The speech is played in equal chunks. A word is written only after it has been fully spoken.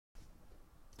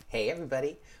Hey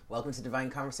everybody, welcome to Divine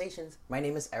Conversations. My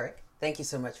name is Eric. Thank you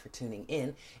so much for tuning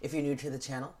in. If you're new to the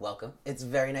channel, welcome. It's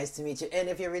very nice to meet you. And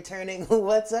if you're returning,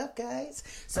 what's up guys?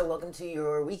 So welcome to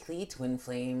your weekly twin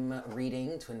flame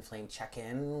reading, twin flame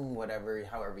check-in,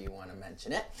 however you want to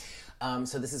mention it.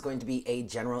 So this is going to be a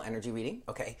general energy reading,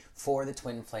 okay, for the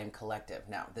Twin Flame Collective.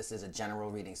 Now, this is a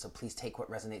general reading, so please take what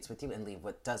resonates with you and leave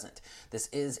what doesn't. This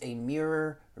is a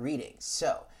mirror reading.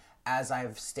 So as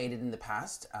I've stated in the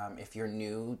past, if you're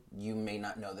new, you may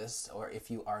not know this, or if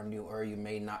you are newer, you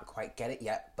may not quite get it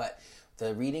yet, but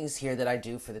the readings here that I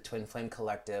do for the Twin Flame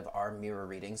Collective are mirror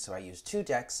readings, so I use two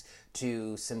decks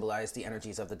to symbolize the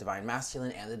energies of the Divine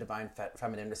Masculine and the Divine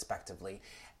Feminine, respectively,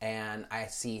 and I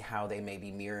see how they may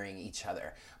be mirroring each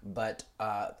other. But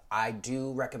I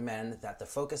do recommend that the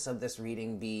focus of this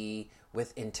reading be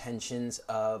with intentions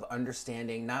of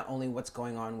understanding not only what's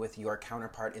going on with your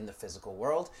counterpart in the physical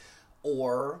world,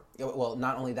 or, well,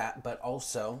 not only that, but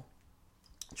also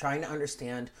trying to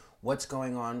understand what's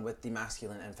going on with the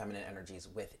masculine and feminine energies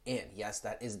within. Yes,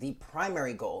 that is the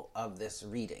primary goal of this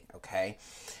reading, okay?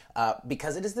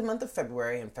 Because it is the month of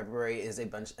February, and February is a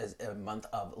month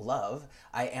of love,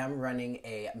 I am running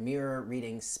a mirror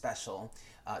reading special,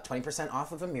 20%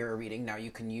 off of a mirror reading. Now you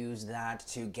can use that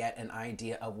to get an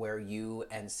idea of where you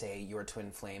and, say, your twin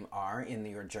flame are in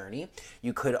your journey.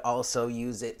 You could also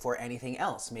use it for anything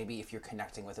else. Maybe if you're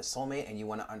connecting with a soulmate and you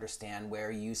want to understand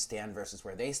where you stand versus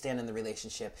where they stand in the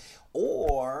relationship,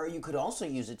 or you could also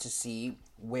use it to see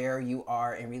where you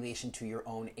are in relation to your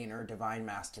own inner divine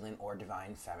masculine or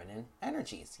divine feminine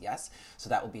energies. Yes, so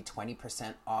that will be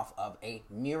 20% off of a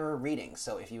mirror reading.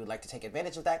 So if you would like to take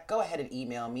advantage of that, go ahead and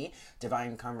email me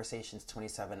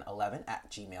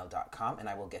divineconversations2711@gmail.com and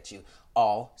I will get you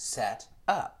all set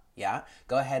up. Yeah,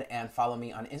 go ahead and follow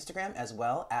me on Instagram as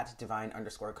well at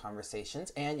divine_conversations,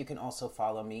 and you can also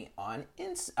follow me on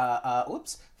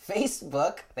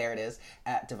Facebook, there it is,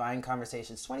 at Divine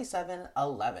Conversations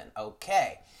 2711.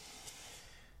 Okay,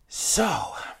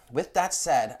 so with that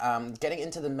said, getting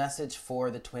into the message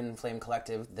for the Twin Flame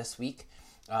Collective this week,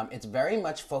 it's very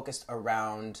much focused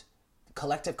around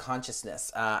collective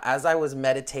consciousness. As I was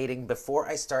meditating before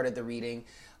I started the reading,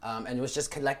 and was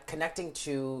just connecting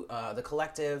to the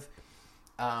collective,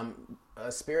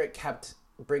 Spirit kept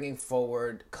bringing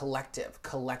forward collective,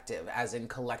 as in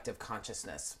collective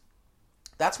consciousness.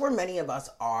 That's where many of us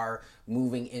are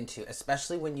moving into,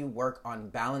 especially when you work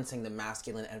on balancing the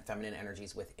masculine and feminine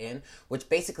energies within, which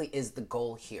basically is the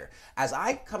goal here. As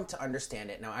I come to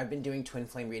understand it, now I've been doing twin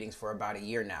flame readings for about a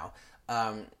year now,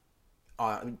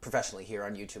 professionally here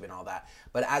on YouTube and all that.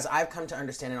 But as I've come to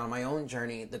understand it on my own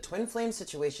journey, the twin flame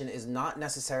situation is not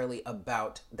necessarily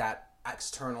about that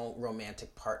external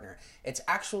romantic partner. It's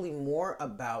actually more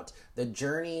about the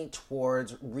journey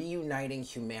towards reuniting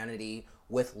humanity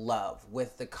with love,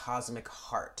 with the cosmic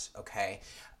heart, okay?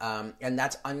 And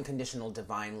that's unconditional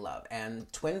divine love.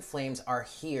 And twin flames are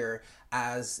here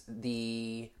as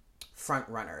the front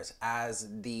runners, as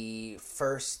the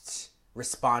first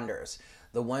responders,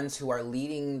 the ones who are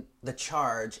leading the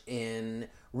charge in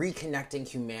reconnecting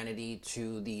humanity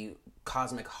to the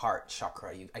cosmic heart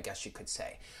chakra, I guess you could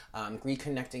say.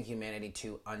 Reconnecting humanity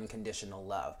to unconditional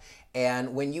love.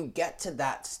 And when you get to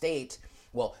that state,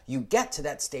 well, you get to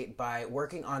that state by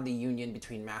working on the union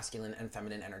between masculine and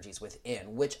feminine energies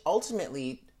within, which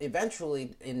ultimately,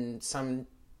 eventually,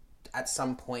 at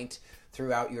some point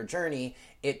throughout your journey,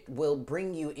 it will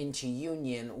bring you into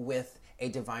union with a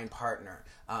divine partner.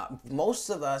 For most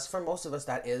of us,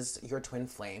 that is your twin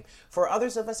flame. For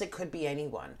others of us, it could be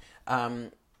anyone.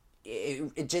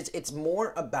 It's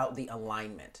more about the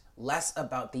alignment, less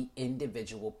about the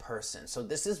individual person. So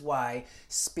this is why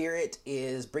Spirit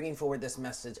is bringing forward this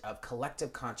message of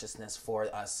collective consciousness for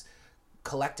us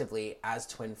collectively as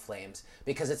twin flames,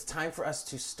 because it's time for us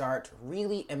to start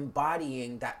really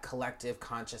embodying that collective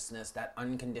consciousness, that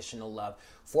unconditional love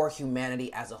for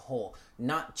humanity as a whole,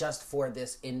 not just for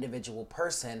this individual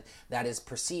person that is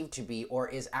perceived to be or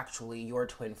is actually your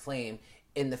twin flame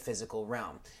in the physical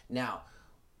realm. Now,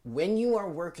 when you are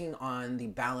working on the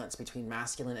balance between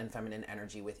masculine and feminine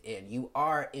energy within, you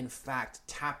are in fact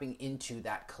tapping into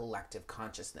that collective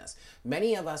consciousness.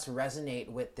 Many of us resonate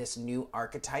with this new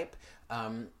archetype.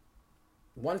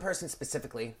 One person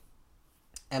specifically,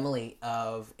 Emily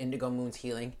of Indigo Moon's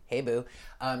Healing, hey boo,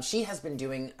 she has been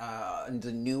doing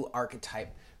the new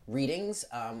archetype readings,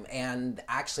 and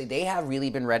actually they have really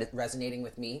been resonating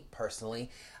with me personally.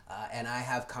 And I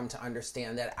have come to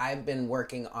understand that I've been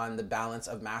working on the balance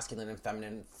of masculine and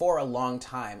feminine for a long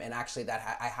time. And actually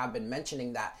that I have been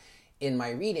mentioning that in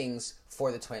my readings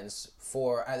for the twins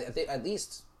for at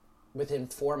least within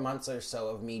 4 months or so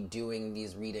of me doing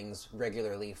these readings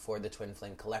regularly for the Twin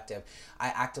Flame Collective, I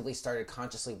actively started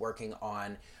consciously working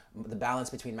on the balance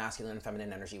between masculine and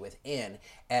feminine energy within.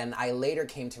 And I later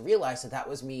came to realize that that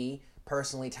was me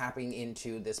personally tapping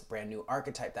into this brand new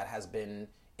archetype that has been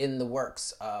in the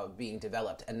works of being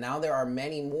developed. And now there are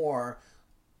many more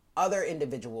other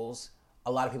individuals,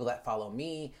 a lot of people that follow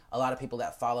me, a lot of people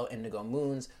that follow Indigo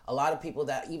Moons, a lot of people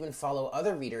that even follow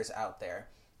other readers out there,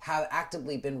 have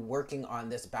actively been working on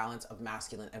this balance of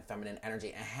masculine and feminine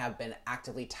energy and have been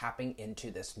actively tapping into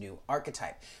this new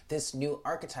archetype. This new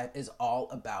archetype is all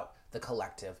about the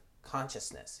collective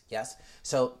consciousness, yes?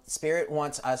 So Spirit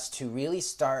wants us to really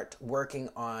start working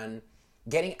on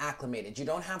getting acclimated. You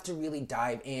don't have to really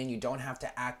dive in. You don't have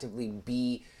to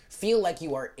actively feel like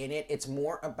you are in it. It's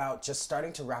more about just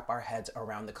starting to wrap our heads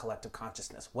around the collective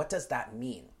consciousness. What does that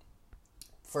mean?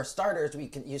 For starters, you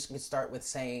can start with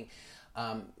saying,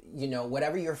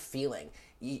 whatever you're feeling,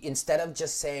 instead of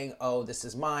just saying, oh, this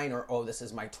is mine, or oh, this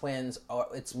is my twins, or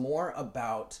it's more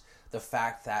about the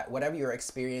fact that whatever you're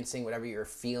experiencing, whatever you're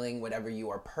feeling, whatever you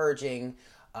are purging,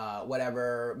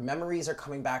 whatever memories are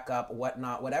coming back up,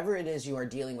 whatnot, whatever it is you are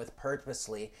dealing with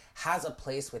purposely has a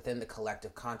place within the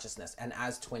collective consciousness. And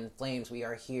as twin flames, we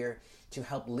are here to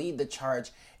help lead the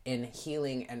charge in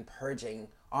healing and purging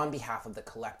on behalf of the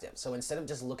collective. So instead of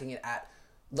just looking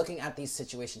at these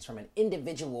situations from an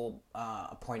individual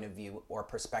point of view or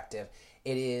perspective,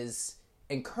 it is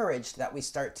encouraged that we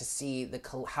start to see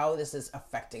how this is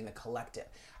affecting the collective,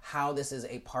 how this is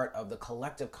a part of the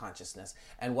collective consciousness,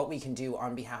 and what we can do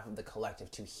on behalf of the collective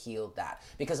to heal that.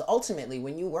 Because ultimately,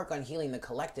 when you work on healing the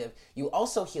collective, you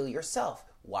also heal yourself.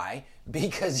 Why?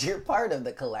 Because you're part of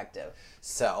the collective.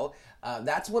 So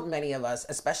that's what many of us,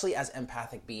 especially as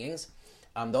empathic beings,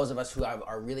 those of us who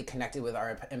are really connected with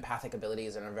our empathic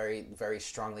abilities and are very, very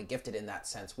strongly gifted in that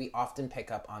sense, we often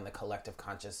pick up on the collective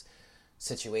conscious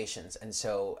situations. And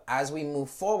so as we move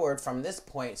forward from this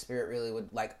point, Spirit really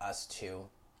would like us to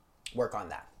work on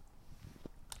that.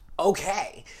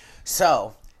 Okay,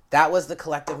 so that was the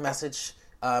collective message,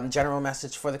 general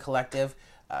message for the collective.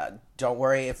 Don't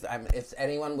worry if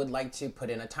anyone would like to put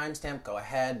in a timestamp, go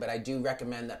ahead. But I do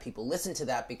recommend that people listen to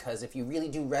that, because if you really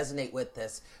do resonate with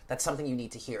this, that's something you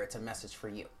need to hear. It's a message for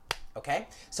you. Okay?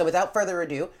 So without further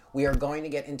ado, we are going to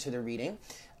get into the reading.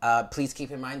 Please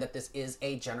keep in mind that this is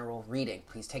a general reading.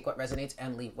 Please take what resonates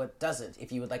and leave what doesn't.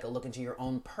 If you would like to look into your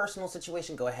own personal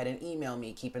situation, go ahead and email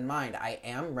me. Keep in mind, I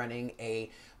am running a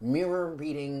mirror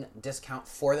reading discount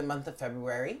for the month of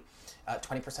February,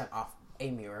 20% off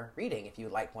a mirror reading. If you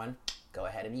would like one, go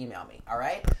ahead and email me. All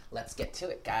right, let's get to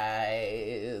it,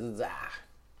 guys.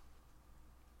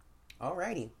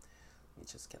 Alrighty, let me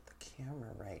just get the camera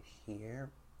right here.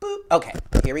 Boop. Okay,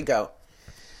 here we go.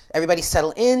 Everybody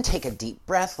settle in, take a deep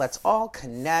breath. Let's all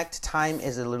connect. Time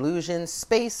is an illusion.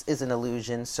 Space is an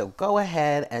illusion. So go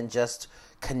ahead and just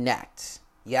connect.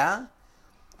 Yeah?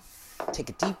 Take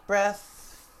a deep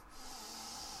breath.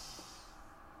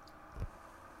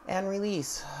 And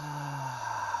release.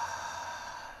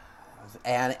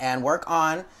 And work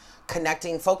on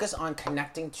connecting, focus on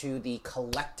connecting to the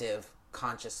collective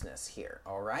consciousness here.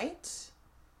 All right?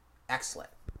 Excellent.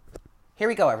 Here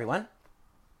we go, everyone.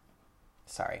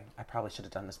 Sorry, I probably should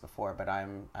have done this before, but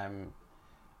I'm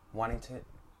wanting to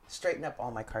straighten up all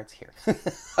my cards here.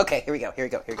 Okay, here we go.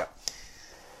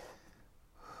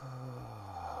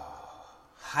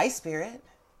 Hi, Spirit.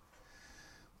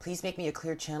 Please make me a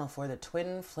clear channel for the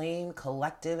Twin Flame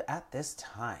Collective at this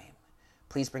time.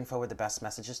 Please bring forward the best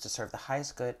messages to serve the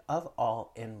highest good of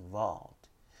all involved.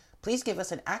 Please give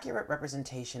us an accurate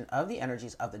representation of the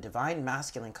energies of the Divine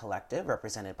Masculine Collective,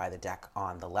 represented by the deck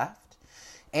on the left,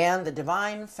 and the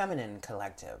Divine Feminine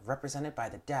Collective, represented by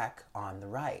the deck on the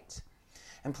right.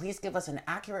 And please give us an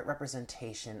accurate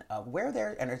representation of where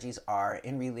their energies are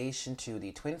in relation to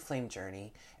the Twin Flame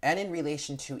journey and in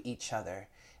relation to each other,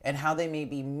 and how they may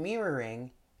be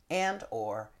mirroring and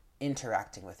or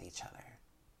interacting with each other.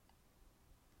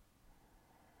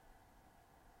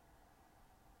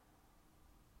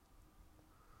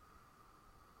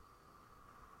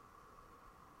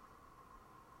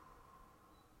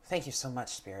 Thank you so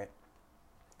much, Spirit.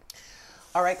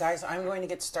 All right, guys, I'm going to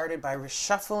get started by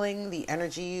reshuffling the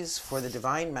energies for the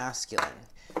Divine Masculine.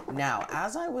 Now,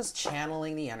 as I was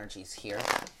channeling the energies here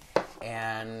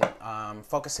and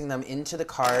focusing them into the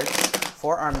cards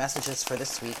for our messages for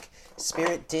this week,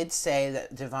 Spirit did say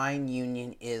that divine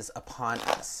union is upon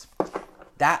us.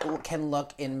 That can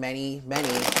look in many,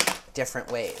 many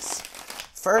different ways.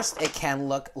 First, it can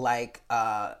look like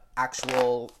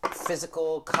actual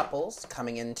physical couples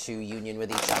coming into union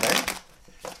with each other.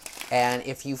 And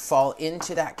if you fall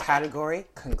into that category,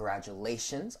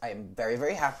 congratulations. I am very,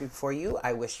 very happy for you.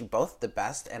 I wish you both the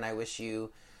best, and I wish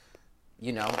you,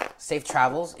 you know, safe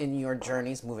travels in your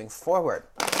journeys moving forward.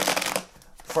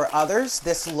 For others,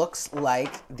 this looks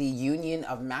like the union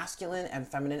of masculine and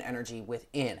feminine energy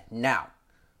within. Now,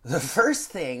 the first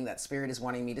thing that Spirit is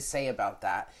wanting me to say about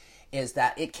that is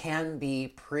that it can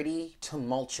be pretty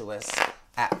tumultuous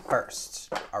at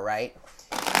first, all right?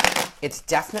 It's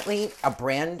definitely a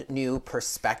brand new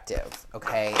perspective,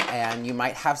 okay? And you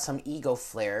might have some ego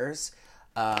flares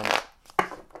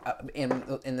in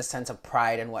the sense of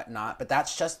pride and whatnot, but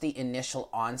that's just the initial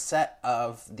onset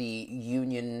of the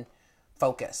union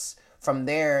focus. From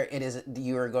there,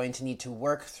 you are going to need to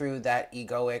work through that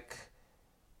egoic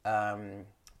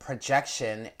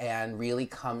projection and really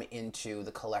come into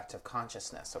the collective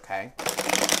consciousness, okay?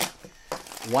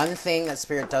 One thing that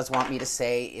Spirit does want me to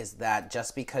say is that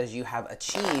just because you have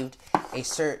achieved a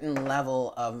certain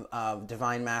level of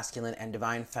divine masculine and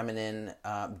divine feminine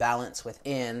balance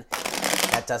within,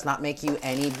 that does not make you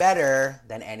any better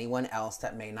than anyone else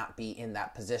that may not be in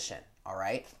that position, all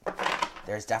right?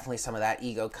 There's definitely some of that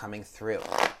ego coming through.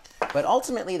 But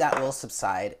ultimately that will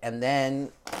subside, and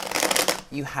then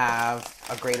you have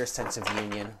a greater sense of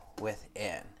union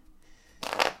within.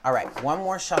 All right, one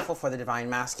more shuffle for the divine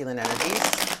masculine energies.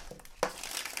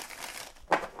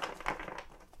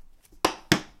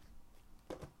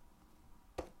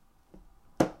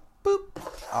 Boop.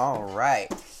 All right.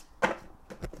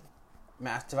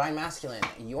 Divine masculine,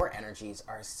 your energies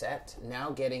are set. Now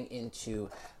getting into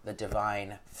the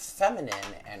divine feminine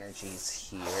energies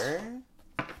here.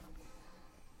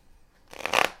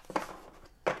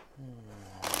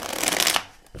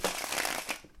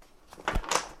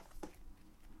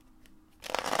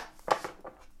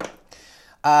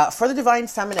 For the divine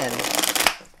feminine,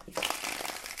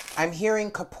 I'm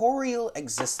hearing corporeal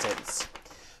existence.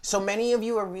 So many of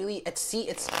you are really,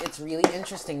 it's really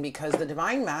interesting because the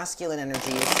divine masculine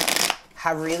energies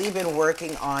have really been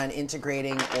working on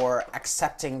integrating or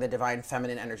accepting the divine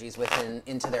feminine energies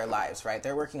into their lives, right?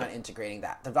 They're working on integrating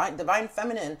that. Divine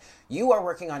feminine, you are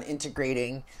working on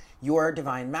integrating your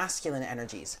divine masculine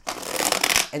energies.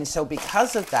 And so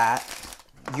because of that,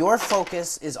 your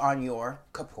focus is on your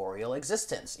corporeal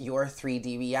existence, your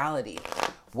 3D reality,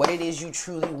 what it is you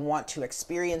truly want to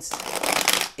experience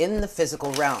in the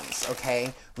physical realms,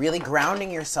 okay? Really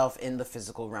grounding yourself in the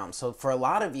physical realm. So for a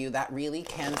lot of you, that really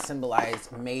can symbolize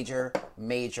major,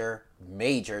 major,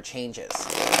 major changes,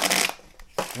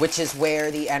 which is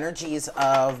where the energies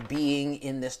of being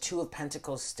in this Two of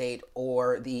Pentacles state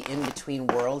or the in-between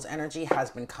worlds energy has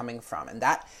been coming from. And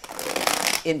that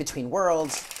in-between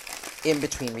worlds, in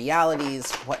between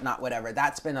realities, whatnot, whatever.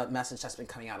 That's been a message that's been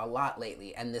coming out a lot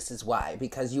lately. And this is why,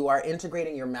 because you are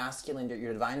integrating your masculine,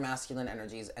 your divine masculine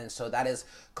energies. And so that is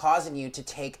causing you to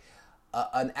take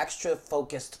an extra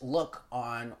focused look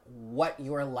on what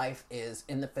your life is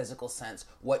in the physical sense,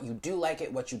 what you do like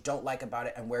it, what you don't like about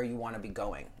it, and where you want to be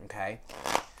going, okay?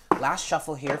 Last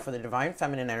shuffle here for the divine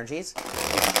feminine energies.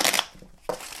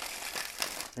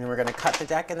 And we're going to cut the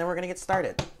deck and then we're going to get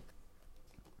started.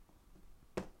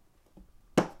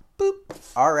 Boop.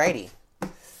 Alrighty.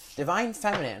 Divine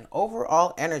feminine,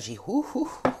 overall energy.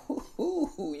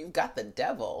 You've got the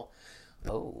devil.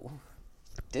 Oh,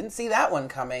 didn't see that one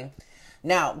coming.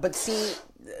 Now, but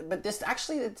this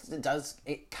actually,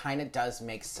 it kind of does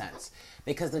make sense,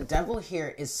 because the devil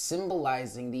here is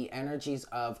symbolizing the energies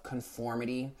of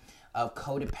conformity, of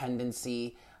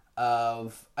codependency,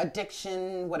 of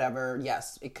addiction, whatever.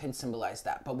 Yes, it can symbolize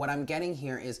that. But what I'm getting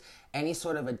here is any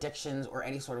sort of addictions or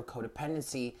any sort of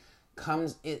codependency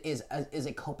is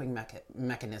a coping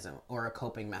mechanism or a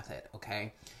coping method,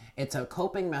 okay? It's a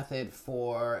coping method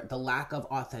for the lack of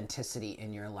authenticity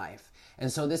in your life.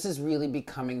 And so this is really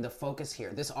becoming the focus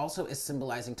here. This also is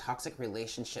symbolizing toxic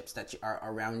relationships that are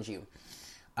around you.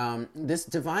 This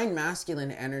divine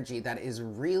masculine energy that is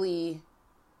really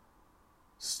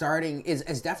starting,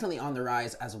 is definitely on the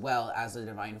rise, as well as the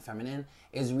divine feminine,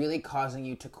 is really causing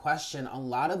you to question a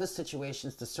lot of the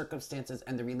situations, the circumstances,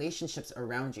 and the relationships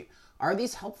around you. Are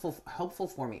these helpful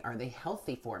for me? Are they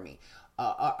healthy for me?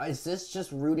 Is this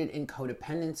just rooted in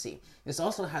codependency? This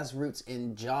also has roots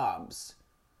in jobs,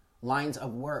 lines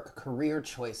of work, career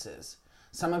choices.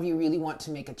 Some of you really want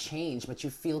to make a change, but you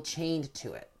feel chained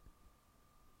to it.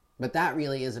 But that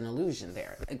really is an illusion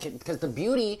there. Because the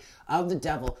beauty of the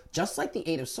devil, just like the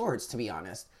Eight of Swords, to be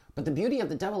honest, but the beauty of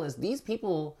the devil is these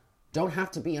people don't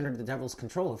have to be under the devil's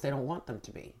control if they don't want them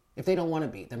to be. If they don't want to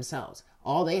be themselves.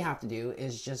 All they have to do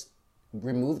is just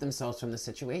remove themselves from the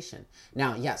situation.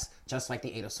 Now, yes, just like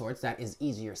the Eight of Swords, that is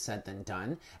easier said than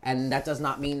done. And that does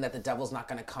not mean that the devil's not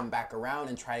going to come back around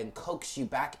and try and coax you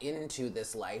back into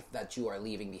this life that you are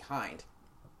leaving behind.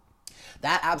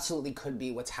 That absolutely could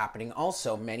be what's happening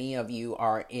also. Many of you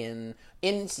are in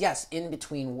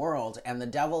between worlds, and the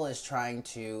devil is trying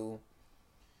to,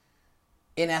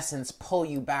 in essence, pull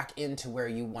you back into where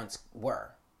you once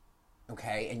were.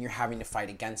 Okay? And you're having to fight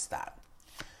against that.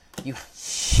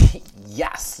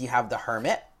 Yes, you have the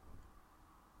Hermit.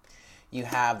 You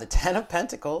have the Ten of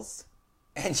Pentacles.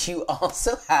 And you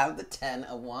also have the Ten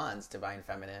of Wands, Divine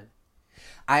Feminine.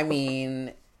 I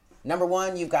mean, number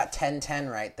one, you've got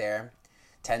 10-10 right there.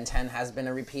 10-10 has been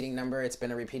a repeating number. It's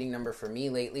been a repeating number for me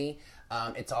lately.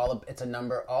 It's a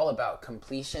number all about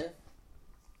completion.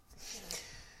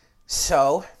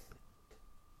 So,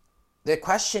 the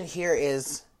question here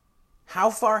is, how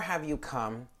far have you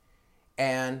come,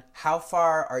 and how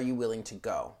far are you willing to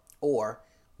go? Or,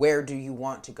 where do you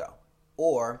want to go?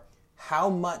 Or, how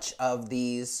much of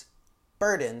these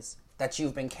burdens that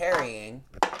you've been carrying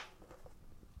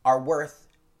are worth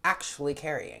actually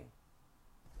carrying?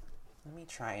 Let me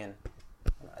try and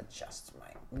adjust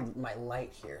my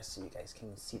light here so you guys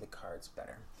can see the cards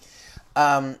better.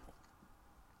 All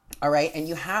right, and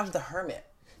you have the Hermit.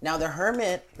 Now, the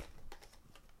Hermit,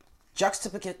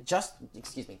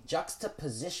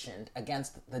 juxtapositioned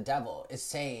against the devil, is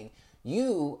saying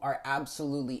you are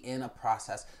absolutely in a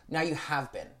process. Now, you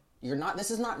have been. You're not. This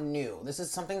is not new. This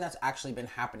is something that's actually been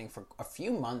happening for a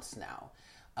few months now.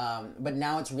 But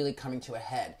now it's really coming to a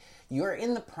head. You're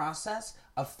in the process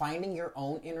of finding your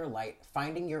own inner light,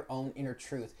 finding your own inner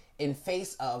truth in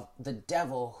face of the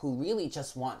devil, who really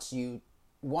just wants to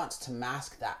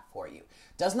mask that for you.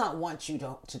 Does not want you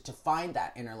to find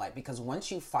that inner light, because once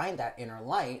you find that inner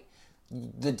light,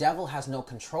 the devil has no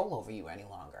control over you any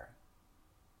longer.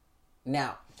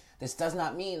 Now, this does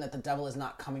not mean that the devil is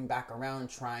not coming back around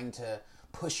trying to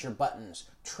push your buttons,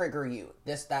 trigger you,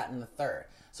 this, that, and the third.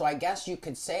 So I guess you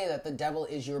could say that the devil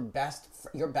is your best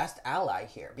ally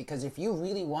here, because if you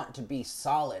really want to be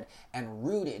solid and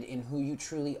rooted in who you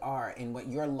truly are, in what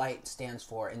your light stands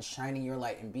for, in shining your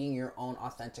light and being your own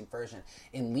authentic version,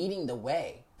 in leading the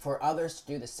way for others to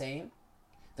do the same,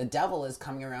 the devil is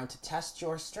coming around to test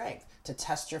your strength, to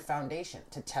test your foundation,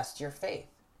 to test your faith.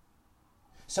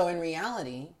 So in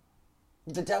reality,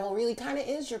 the devil really kind of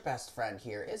is your best friend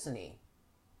here, isn't he?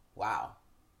 Wow.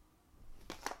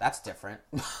 That's different.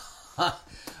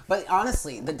 But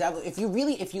honestly, the devil, if you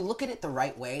look at it the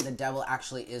right way, the devil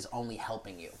actually is only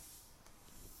helping you.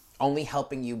 Only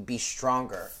helping you be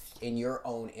stronger in your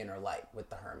own inner light with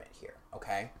the Hermit here,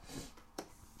 okay?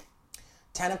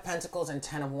 Ten of Pentacles and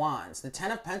Ten of Wands. The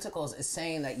Ten of Pentacles is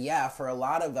saying that, yeah, for a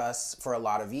lot of us, for a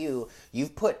lot of you,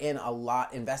 you've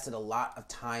invested a lot of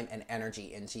time and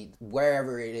energy into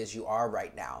wherever it is you are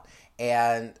right now.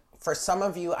 And for some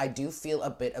of you, I do feel a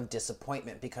bit of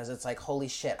disappointment, because it's like, holy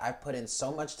shit, I've put in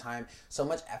so much time, so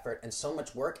much effort, and so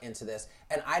much work into this,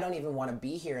 and I don't even want to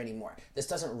be here anymore. This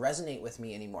doesn't resonate with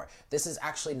me anymore. This is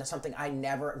actually something I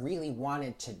never really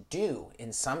wanted to do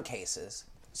in some cases.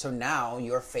 So now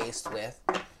you're faced with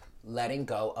letting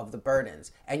go of the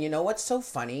burdens. And you know what's so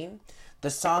funny?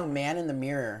 The song Man in the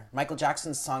Mirror, Michael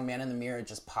Jackson's song Man in the Mirror,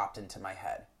 just popped into my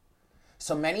head.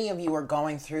 So many of you are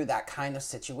going through that kind of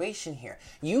situation here.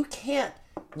 You can't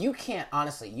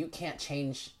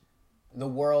change the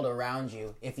world around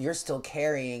you if you're still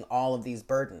carrying all of these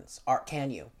burdens, or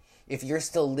can you? If you're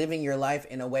still living your life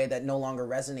in a way that no longer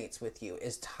resonates with you,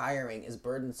 is tiring, is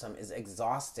burdensome, is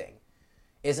exhausting,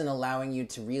 isn't allowing you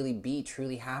to really be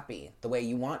truly happy the way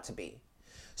you want to be.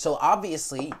 So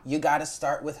obviously, you got to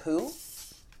start with who?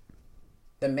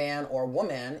 The man or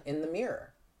woman in the mirror.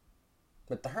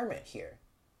 With the Hermit here.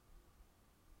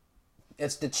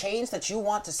 It's the change that you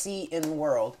want to see in the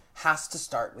world has to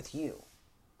start with you.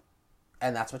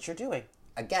 And that's what you're doing.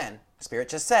 Again, Spirit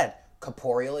just said,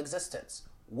 corporeal existence.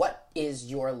 What is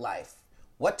your life?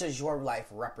 What does your life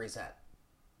represent?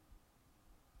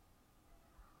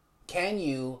 Can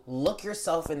you look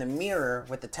yourself in the mirror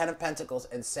with the Ten of Pentacles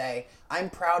and say, I'm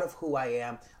proud of who I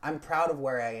am. I'm proud of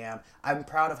where I am. I'm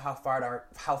proud of how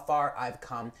far I've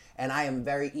come. And I am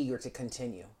very eager to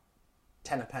continue.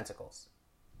 Ten of Pentacles.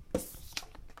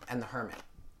 And the Hermit.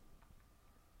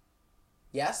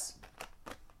 Yes?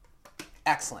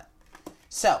 Excellent.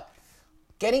 So,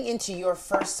 getting into your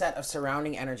first set of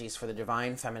surrounding energies for the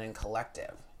Divine Feminine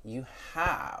Collective, you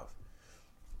have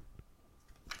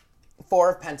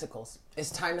Four of Pentacles.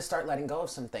 It's time to start letting go of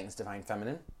some things, Divine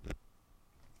Feminine.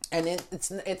 And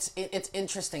it's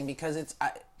interesting because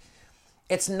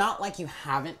it's not like you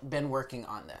haven't been working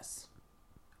on this.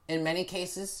 In many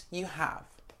cases, you have.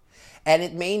 And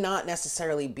it may not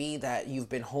necessarily be that you've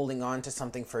been holding on to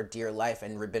something for dear life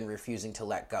and been refusing to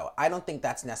let go. I don't think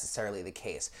that's necessarily the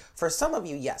case. For some of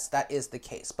you, yes, that is the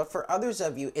case. But for others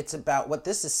of you, it's about what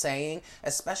this is saying,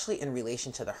 especially in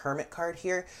relation to the Hermit card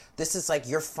here. This is like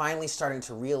you're finally starting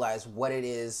to realize what it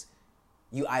is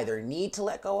you either need to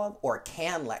let go of or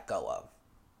can let go of.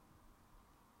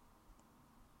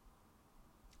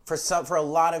 For a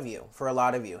lot of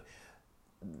you,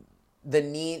 the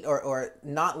need or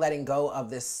not letting go of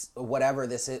this, whatever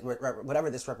this is,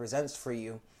 whatever this represents for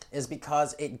you, is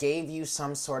because it gave you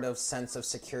some sort of sense of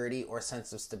security or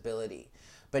sense of stability.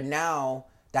 But now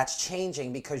that's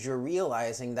changing because you're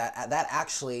realizing that that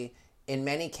actually, in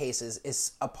many cases,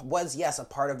 was yes, a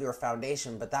part of your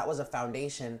foundation, but that was a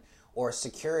foundation or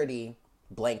security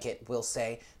blanket, we'll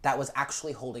say, that was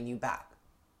actually holding you back.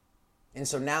 And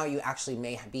so now you actually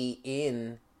may be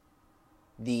in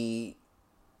the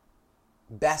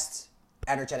best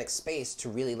energetic space to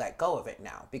really let go of it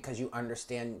now because you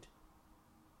understand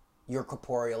your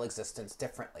corporeal existence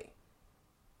differently.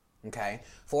 Okay?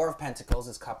 Four of Pentacles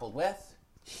is coupled with,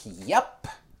 yep,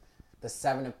 the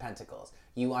Seven of Pentacles.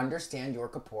 You understand your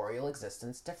corporeal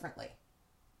existence differently.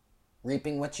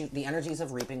 The energies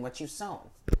of reaping what you've sown.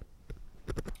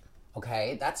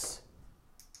 Okay? That's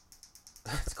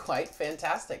quite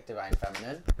fantastic, Divine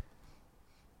Feminine.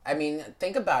 I mean,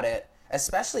 think about it,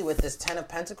 especially with this Ten of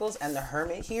Pentacles and the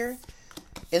Hermit here.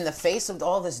 In the face of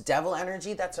all this devil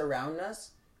energy that's around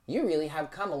us, you really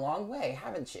have come a long way,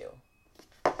 haven't you?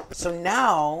 So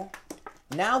now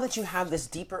that you have this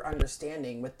deeper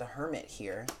understanding with the Hermit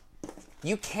here,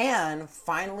 you can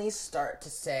finally start to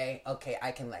say, okay,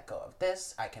 I can let go of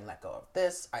this, I can let go of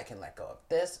this, I can let go of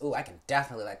this. Ooh, I can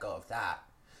definitely let go of that.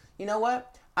 You know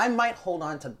what? I might hold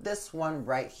on to this one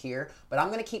right here, but I'm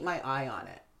going to keep my eye on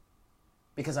it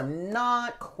because I'm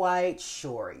not quite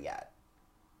sure yet.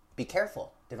 Be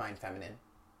careful, Divine Feminine.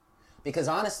 Because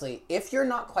honestly, if you're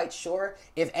not quite sure,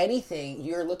 if anything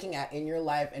you're looking at in your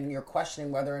life and you're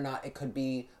questioning whether or not it could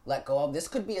be let go of, this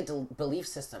could be a belief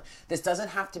system. This doesn't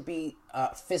have to be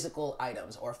physical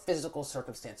items or physical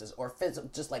circumstances or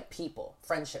just like people,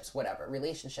 friendships, whatever,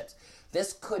 relationships.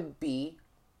 This could be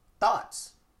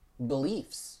thoughts,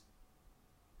 beliefs.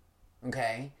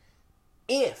 Okay?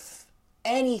 If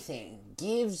anything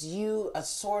gives you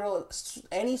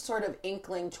any sort of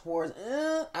inkling towards,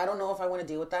 I don't know if I want to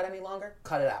deal with that any longer,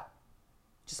 cut it out.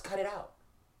 Just cut it out.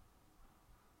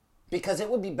 Because it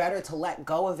would be better to let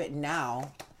go of it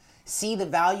now, see the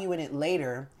value in it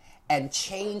later, and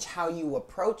change how you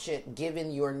approach it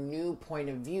given your new point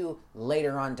of view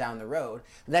later on down the road,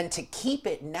 than to keep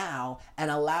it now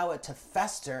and allow it to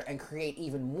fester and create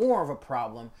even more of a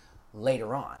problem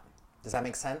later on. Does that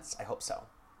make sense? I hope so.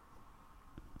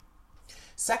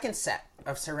 Second set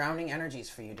of surrounding energies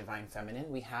for you, Divine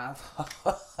Feminine, we have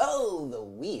the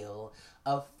Wheel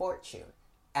of Fortune.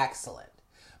 Excellent.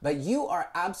 But you are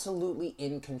absolutely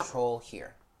in control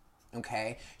here,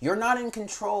 okay? You're not in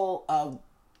control of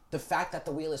the fact that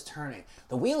the wheel is turning.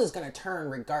 The wheel is going to turn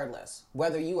regardless,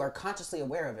 whether you are consciously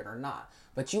aware of it or not.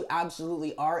 But you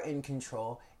absolutely are in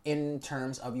control in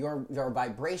terms of your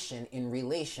vibration in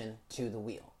relation to the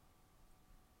wheel.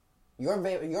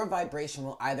 Your vibration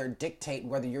will either dictate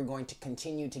whether you're going to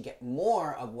continue to get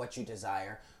more of what you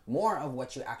desire, more of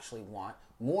what you actually want,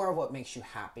 more of what makes you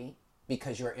happy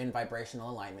because you're in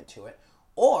vibrational alignment to it,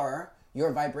 or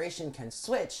your vibration can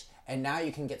switch and now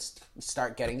you can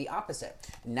start getting the opposite.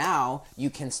 Now you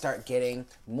can start getting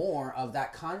more of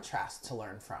that contrast to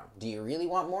learn from. Do you really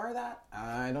want more of that?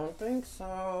 I don't think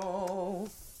so.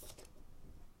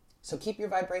 So keep your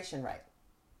vibration right.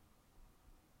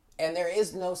 And there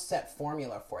is no set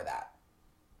formula for that,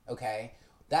 okay?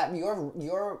 That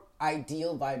your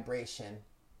ideal vibration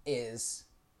is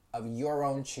of your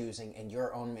own choosing and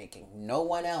your own making. No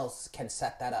one else can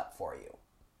set that up for you,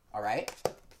 all right?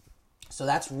 So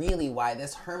that's really why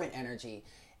this Hermit energy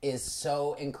is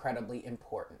so incredibly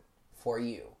important for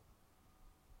you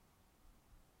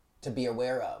to be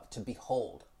aware of, to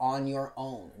behold on your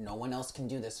own. No one else can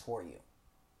do this for you,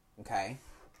 okay?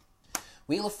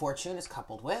 Wheel of Fortune is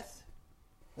coupled with,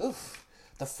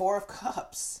 the Four of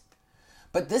Cups.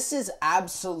 But this is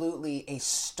absolutely a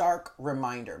stark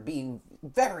reminder, being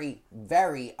very,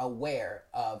 very aware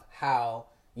of how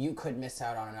you could miss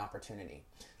out on an opportunity.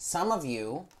 Some of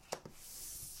you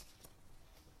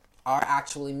are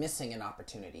actually missing an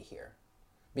opportunity here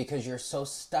because you're so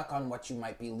stuck on what you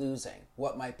might be losing,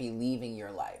 what might be leaving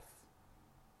your life.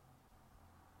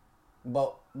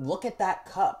 But look at that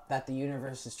cup that the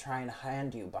universe is trying to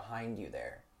hand you behind you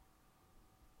there.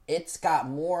 It's got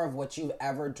more of what you've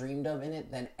ever dreamed of in it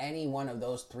than any one of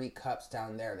those 3 cups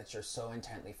down there that you're so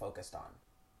intently focused on.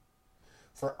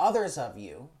 For others of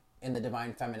you in the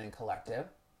Divine Feminine Collective,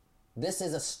 this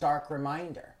is a stark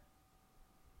reminder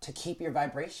to keep your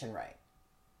vibration right.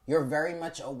 You're very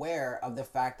much aware of the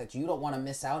fact that you don't want to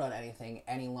miss out on anything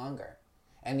any longer.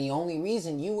 And the only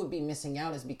reason you would be missing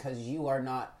out is because you are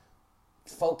not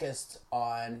focused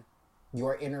on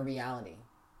your inner reality.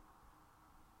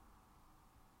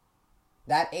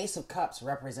 That Ace of Cups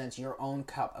represents your own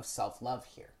cup of self-love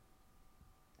here.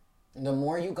 And the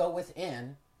more you go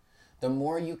within, the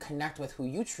more you connect with who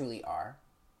you truly are,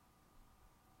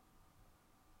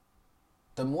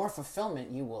 the more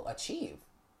fulfillment you will achieve.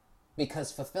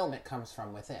 Because fulfillment comes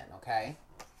from within, okay?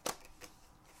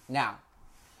 Now,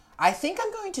 I think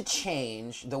I'm going to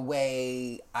change the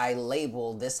way I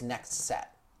label this next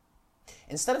set.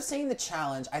 Instead of saying the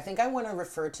challenge, I think I want to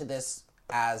refer to this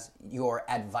as your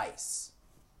advice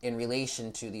in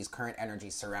relation to these current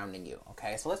energies surrounding you,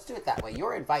 okay? So let's do it that way.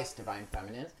 Your advice, Divine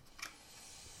Feminine.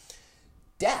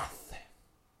 Death.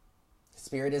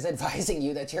 Spirit is advising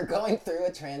you that you're going through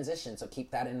a transition, so keep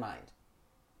that in mind.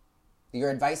 Your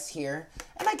advice here,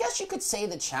 and I guess you could say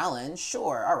the challenge,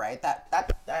 sure, all right,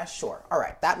 sure, all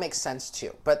right, that makes sense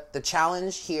too. But the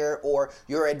challenge here, or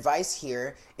your advice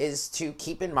here, is to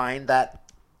keep in mind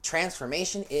that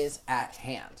transformation is at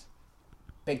hand.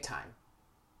 Big time.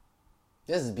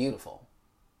 This is beautiful,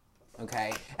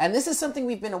 okay? And this is something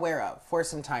we've been aware of for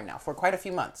some time now, for quite a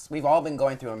few months. We've all been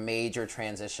going through a major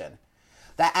transition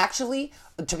that actually,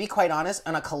 to be quite honest,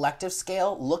 on a collective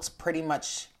scale, looks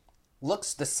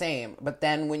the same, but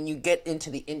then when you get into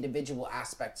the individual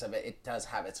aspects of it, it does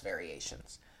have its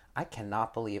variations. I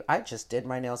cannot believe I just did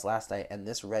my nails last night and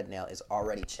this red nail is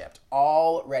already chipped.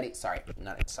 Sorry.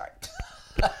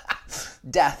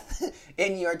 Death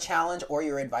in your challenge or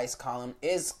your advice column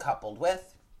is coupled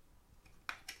with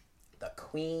the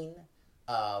Queen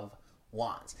of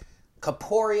Wands.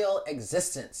 Corporeal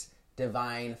existence,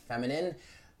 Divine Feminine.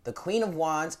 The Queen of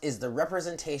Wands is the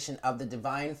representation of the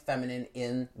Divine Feminine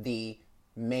in the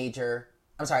minor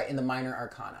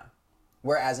arcana.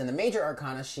 Whereas in the major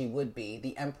arcana, she would be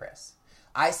the Empress.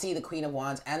 I see the Queen of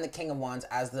Wands and the King of Wands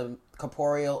as the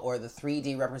corporeal or the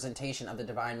 3D representation of the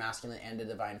Divine Masculine and the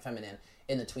Divine Feminine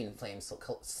in the Twin Flames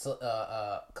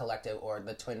collective or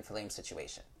the Twin Flame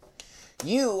situation.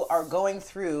 You are going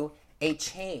through a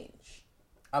change,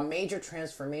 a major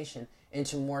transformation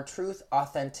into more truth,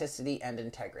 authenticity, and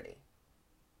integrity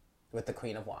with the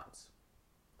Queen of Wands.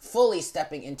 Fully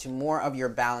stepping into more of your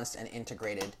balanced and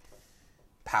integrated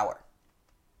power.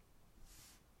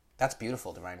 That's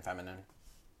beautiful, Divine Feminine.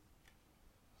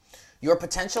 Your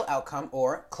potential outcome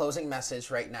or closing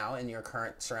message right now in your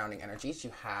current surrounding energies,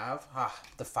 you have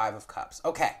the 5 of Cups.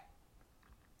 Okay.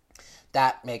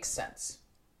 That makes sense.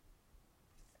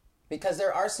 Because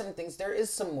there are some things, there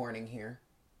is some mourning here.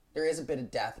 There is a bit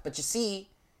of death. But you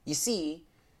see,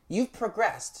 you've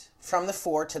progressed from the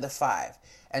 4 to the 5.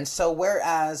 And so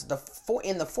whereas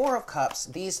in the 4 of Cups,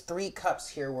 these 3 cups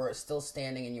here were still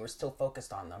standing and you were still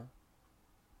focused on them.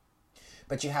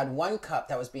 But you had 1 cup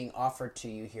that was being offered to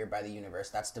you here by the universe.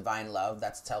 That's divine love,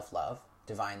 that's self-love,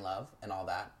 divine love, and all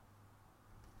that.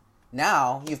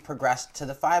 Now you've progressed to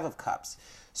the 5 of Cups.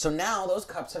 So now those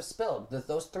cups have spilled.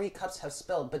 Those 3 cups have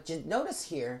spilled. But you notice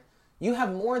here, you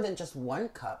have more than just 1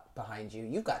 cup behind you.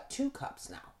 You've got 2 cups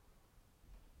now.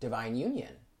 Divine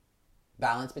union.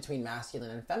 Balance between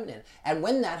masculine and feminine. And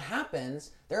when that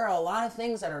happens, there are a lot of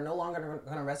things that are no longer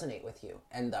going to resonate with you.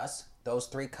 And thus, those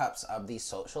 3 cups of the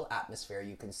social atmosphere,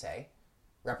 you can say,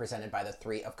 represented by the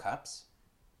 3 of Cups,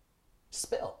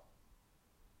 spill.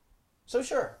 So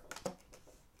sure.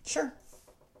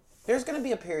 There's going to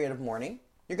be a period of mourning.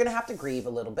 You're going to have to grieve a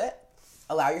little bit.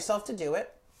 Allow yourself to do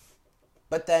it.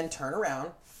 But then turn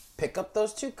around, pick up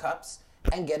those 2 cups,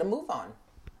 and get a move on.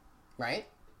 Right?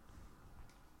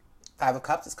 5 of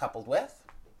Cups is coupled with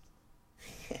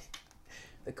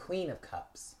the Queen of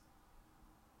Cups.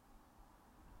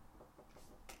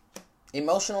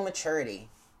 Emotional maturity,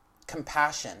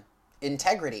 compassion,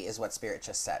 integrity is what Spirit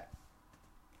just said.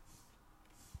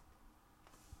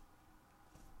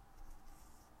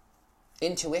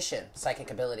 Intuition, psychic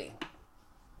ability.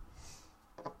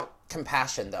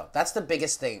 Compassion, though. That's the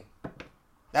biggest thing.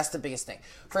 That's the biggest thing.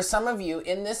 For some of you,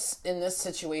 in this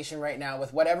situation right now,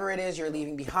 with whatever it is you're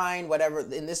leaving behind, whatever,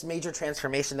 in this major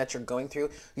transformation that you're going through,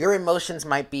 your emotions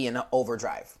might be in an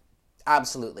overdrive.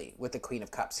 Absolutely, with the Queen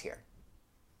of Cups here.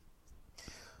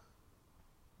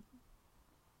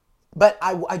 But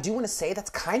I do want to say that's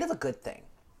kind of a good thing.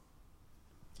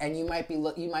 And you might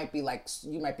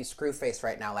be screw faced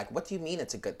right now. Like, what do you mean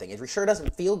it's a good thing? It sure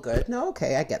doesn't feel good. No,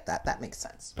 okay, I get that. That makes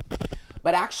sense.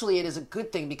 But actually, it is a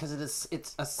good thing because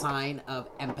it's a sign of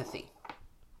empathy.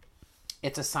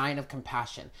 It's a sign of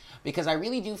compassion. Because I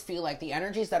really do feel like the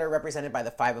energies that are represented by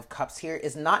the Five of Cups here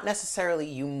is not necessarily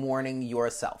you mourning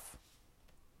yourself.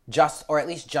 Or at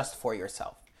least just for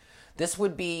yourself. This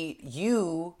would be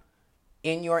you,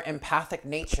 in your empathic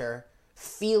nature,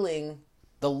 feeling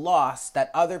the loss that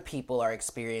other people are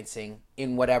experiencing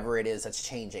in whatever it is that's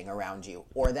changing around you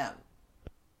or them.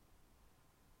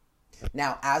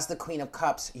 Now, as the Queen of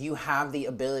Cups, you have the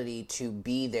ability to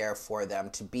be there for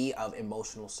them, to be of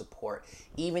emotional support,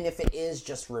 even if it is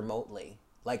just remotely,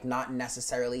 like not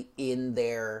necessarily in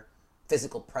their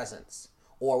physical presence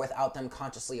or without them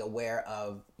consciously aware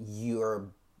of your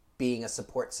being a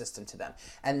support system to them.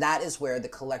 And that is where the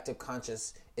collective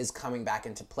conscious is coming back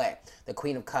into play. The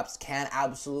Queen of Cups can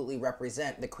absolutely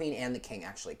represent, the Queen and the King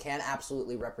actually, can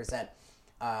absolutely represent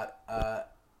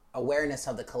awareness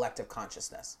of the collective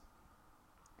consciousness.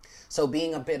 So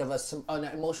being a bit of an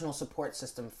emotional support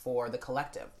system for the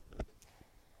collective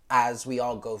as we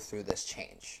all go through this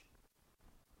change.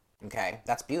 Okay,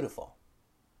 that's beautiful.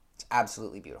 It's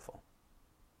absolutely beautiful.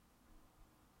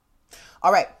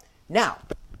 All right, now,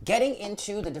 getting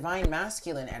into the divine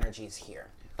masculine energies here.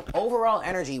 Overall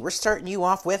energy, we're starting you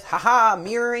off with,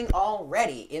 mirroring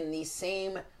already in the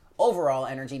same overall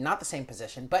energy, not the same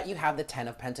position, but you have the Ten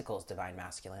of Pentacles, divine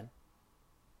masculine.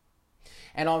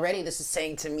 And already this is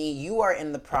saying to me, you are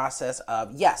in the process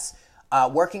of, yes,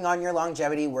 working on your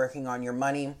longevity, working on your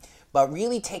money, but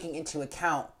really taking into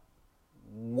account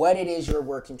what it is you're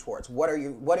working towards. What are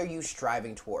you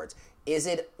striving towards? Is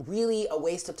it really a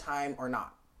waste of time or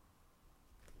not?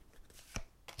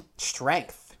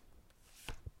 Strength.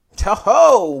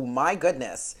 Oh, my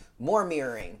goodness. More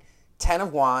mirroring. Ten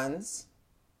of Wands.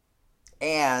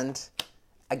 And,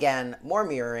 again, more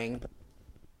mirroring.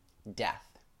 Death.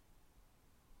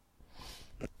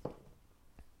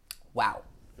 Wow.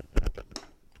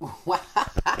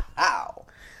 Wow.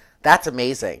 That's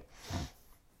amazing.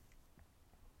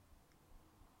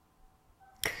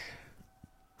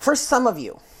 For some of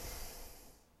you,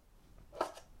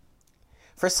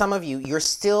 you're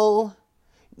still,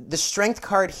 the Strength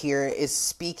card here is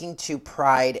speaking to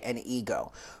pride and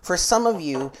ego. For some of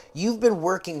you, you've been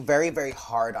working very, very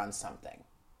hard on something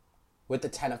with the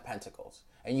Ten of Pentacles,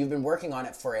 and you've been working on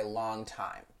it for a long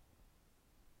time.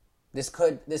 This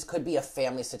could be a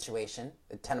family situation.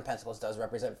 The Ten of Pentacles does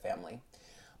represent family,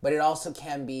 but it also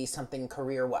can be something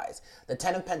career-wise. The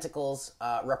Ten of Pentacles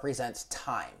represents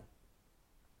time.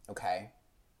 Okay?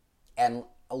 And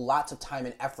lots of time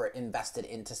and effort invested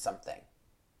into something.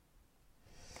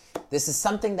 This is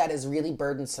something that is really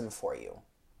burdensome for you,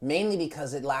 mainly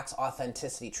because it lacks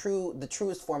authenticity. The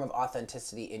truest form of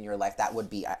authenticity in your life, that would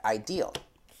be ideal.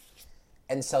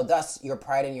 And so thus, your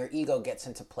pride and your ego gets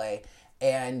into play,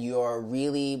 and you're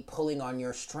really pulling on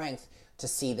your strength to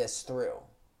see this through.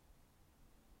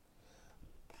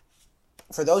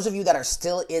 For those of you that are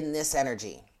still in this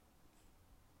energy,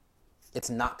 it's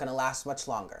not going to last much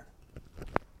longer.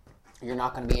 You're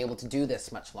not going to be able to do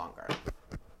this much longer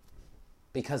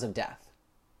because of death.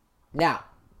 Now,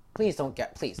 please,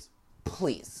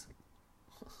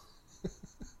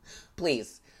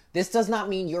 please, this does not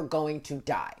mean you're going to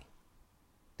die.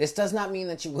 This does not mean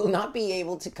that you will not be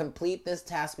able to complete this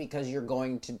task because you're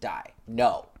going to die.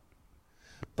 No.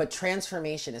 But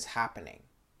transformation is happening.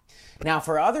 Now,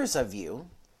 for others of you,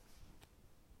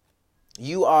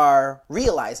 you are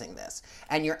realizing this,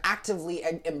 and you're actively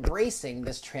embracing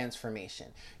this transformation.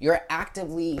 You're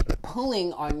actively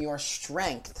pulling on your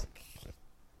strength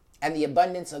and the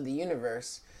abundance of the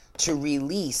universe to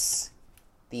release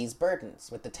these burdens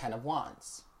with the Ten of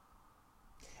Wands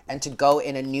and to go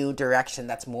in a new direction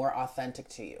that's more authentic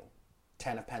to you.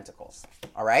 Ten of Pentacles.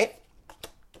 All right?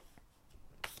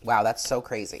 Wow, that's so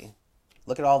crazy.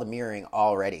 Look at all the mirroring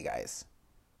already, guys.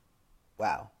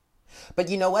 Wow. But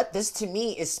you know what? This to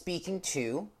me is speaking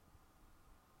to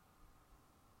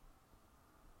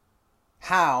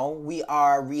how we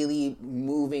are really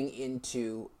moving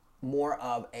into more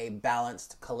of a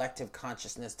balanced collective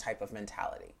consciousness type of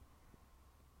mentality.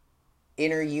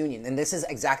 Inner union. And this is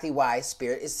exactly why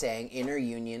Spirit is saying inner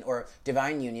union or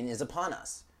divine union is upon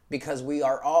us. Because we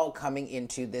are all coming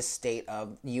into this state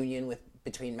of union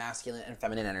between masculine and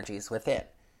feminine energies within.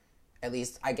 At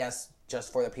least, I guess,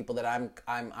 just for the people that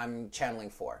I'm channeling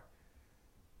for.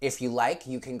 If you like,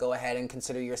 you can go ahead and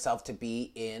consider yourself to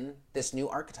be in this new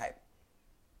archetype.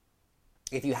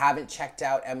 If you haven't checked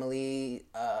out Emily's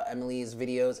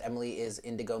videos, Emily is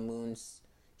Indigo Moon's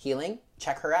Healing.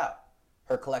 Check her out.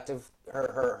 her collective,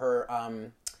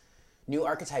 her new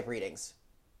archetype readings.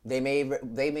 They may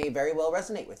very well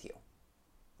resonate with you.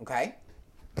 Okay?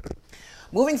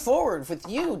 Moving forward with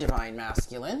you, Divine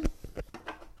Masculine,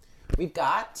 we've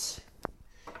got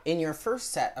in your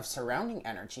first set of surrounding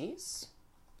energies,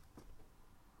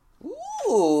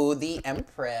 ooh, the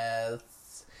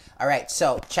Empress. All right,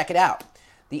 so check it out.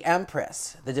 The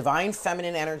Empress, the divine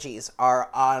feminine energies are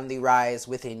on the rise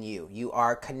within you. You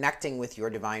are connecting with your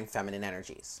divine feminine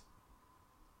energies.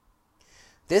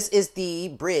 This is the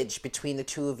bridge between the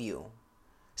two of you.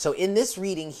 So in this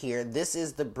reading here, this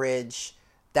is the bridge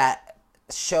that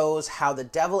shows how the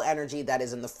devil energy that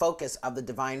is in the focus of the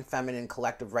divine feminine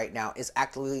collective right now is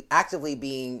actively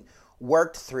being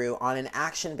worked through on an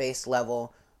action-based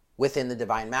level within the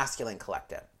divine masculine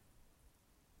collective.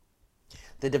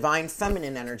 The divine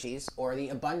feminine energies, or the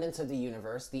abundance of the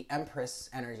universe, the Empress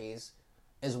energies,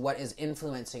 is what is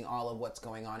influencing all of what's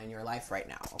going on in your life right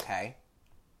now, okay?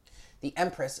 The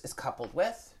Empress is coupled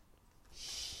with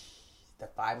the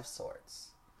Five of Swords.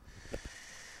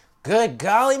 Good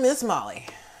golly, Miss Molly.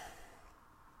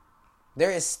 There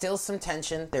is still some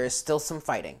tension. There is still some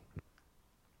fighting.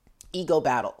 Ego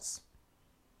battles.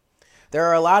 There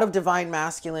are a lot of divine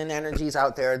masculine energies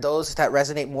out there, those that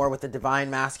resonate more with the divine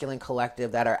masculine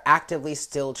collective, that are actively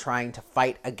still trying to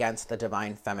fight against the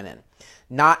divine feminine.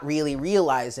 Not really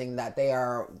realizing that they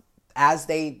are, as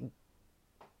they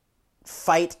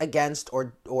fight against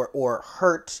or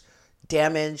hurt,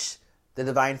 damage the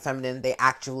divine feminine, they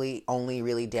actually only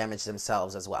really damage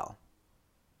themselves as well.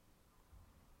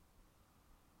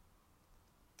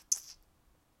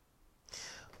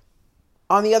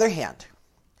 On the other hand,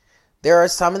 there are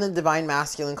some in the divine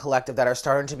masculine collective that are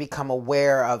starting to become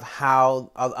aware of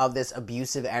how of this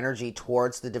abusive energy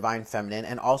towards the divine feminine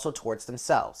and also towards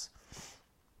themselves.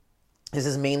 This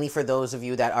is mainly for those of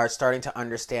you that are starting to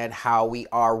understand how we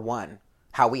are one,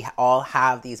 how we all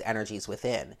have these energies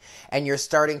within. And you're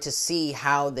starting to see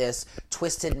how this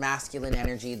twisted masculine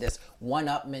energy, this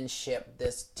one-upmanship,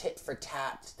 this tit for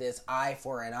tat, this eye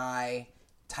for an eye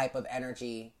type of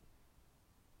energy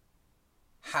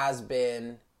has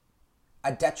been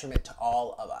a detriment to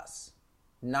all of us,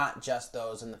 not just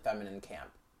those in the feminine camp.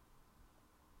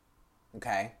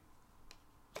 Okay?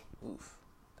 Oof,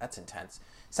 that's intense.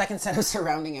 Second set of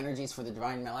surrounding energies for the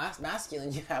divine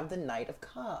masculine, you have the Knight of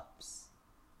Cups.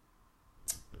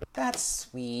 That's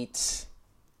sweet.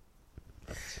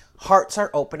 Hearts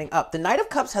are opening up. The Knight of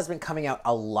Cups has been coming out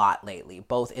a lot lately,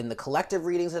 both in the collective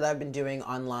readings that I've been doing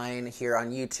online here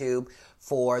on YouTube,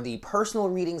 for the personal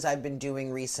readings I've been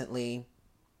doing recently,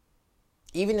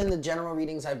 even in the general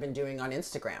readings I've been doing on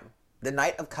Instagram. The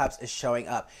Knight of Cups is showing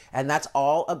up, and that's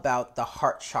all about the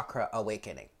heart chakra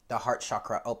awakening, the heart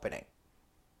chakra opening.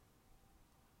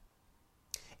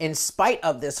 In spite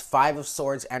of this Five of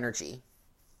Swords energy,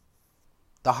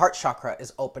 the heart chakra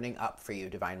is opening up for you,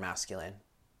 divine masculine.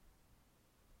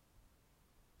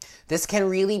 This can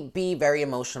really be very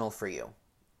emotional for you.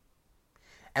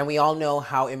 And we all know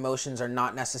how emotions are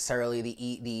not necessarily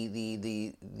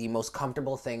the most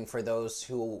comfortable thing for those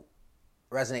who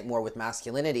resonate more with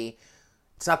masculinity.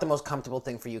 It's not the most comfortable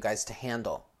thing for you guys to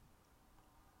handle.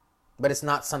 But it's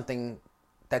not something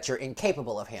that you're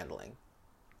incapable of handling.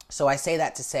 So I say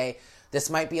that to say, this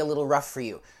might be a little rough for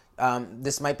you.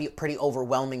 This might be pretty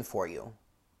overwhelming for you.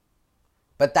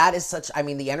 But that is such, I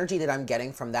mean, the energy that I'm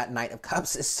getting from that Knight of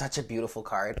Cups is such a beautiful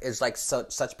card. It's like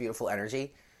such beautiful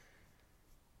energy.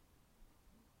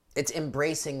 It's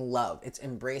embracing love. It's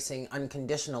embracing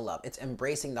unconditional love. It's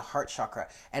embracing the heart chakra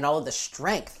and all of the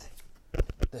strength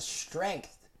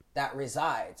that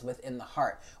resides within the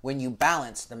heart when you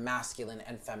balance the masculine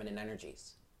and feminine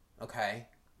energies. Okay?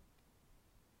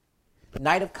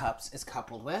 Knight of Cups is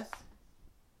coupled with,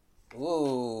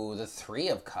 ooh, the Three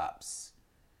of Cups.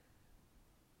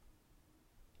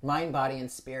 Mind, body,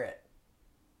 and spirit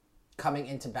coming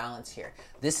into balance here.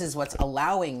 This is what's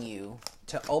allowing you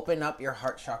to open up your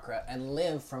heart chakra and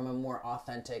live from a more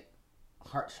authentic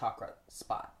heart chakra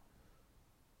spot.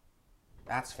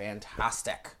 That's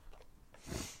fantastic.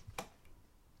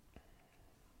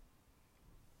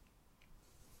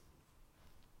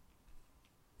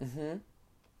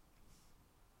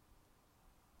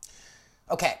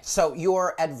 Okay, so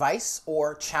your advice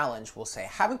or challenge, we'll say.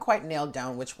 Haven't quite nailed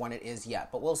down which one it is yet,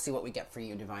 but we'll see what we get for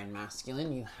you, divine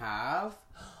masculine. You have,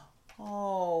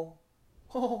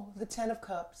 the Ten of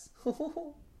Cups.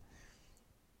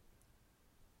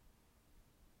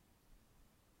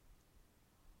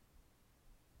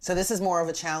 So this is more of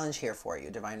a challenge here for you,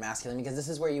 divine masculine, because this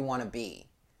is where you want to be.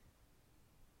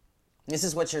 This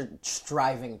is what you're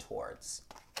striving towards.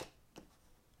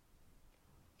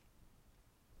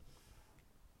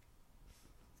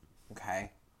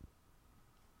 Okay.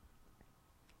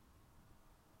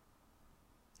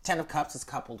 Ten of Cups is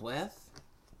coupled with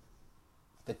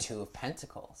the Two of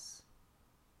Pentacles.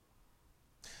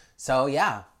 So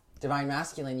yeah, Divine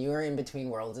Masculine, you are in between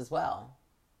worlds as well.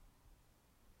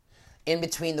 In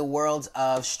between the worlds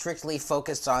of strictly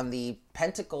focused on the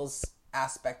Pentacles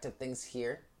aspect of things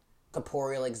here,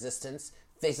 corporeal existence,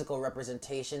 physical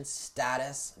representation,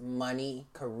 status, money,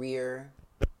 career,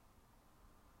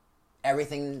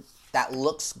 everything that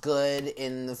looks good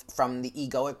from the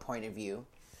egoic point of view,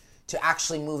 to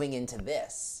actually moving into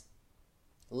this.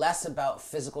 Less about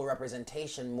physical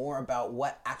representation, more about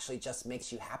what actually just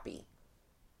makes you happy.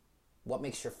 What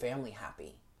makes your family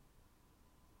happy.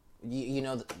 You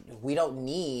know, we don't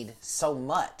need so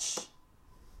much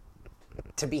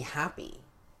to be happy.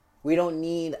 We don't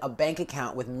need a bank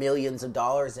account with millions of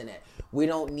dollars in it. We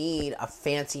don't need a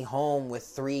fancy home with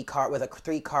a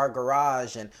three-car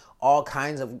garage and all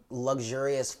kinds of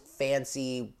luxurious,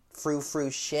 fancy,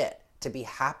 frou-frou shit to be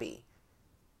happy.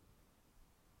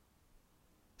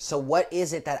 So what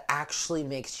is it that actually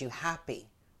makes you happy?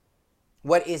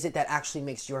 What is it that actually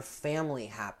makes your family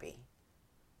happy?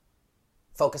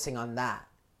 Focusing on that.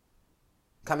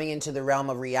 Coming into the realm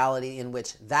of reality in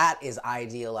which that is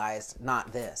idealized,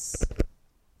 not this.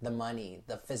 The money,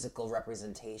 the physical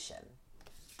representation.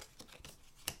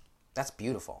 That's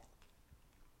beautiful.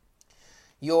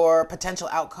 Your potential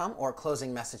outcome or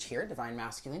closing message here, Divine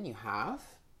Masculine, you have...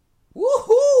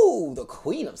 Woohoo! The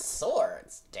Queen of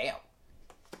Swords. Damn.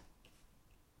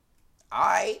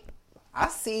 I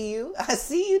see you. I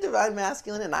see you, Divine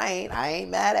Masculine, and I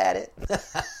ain't mad at it.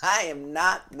 I am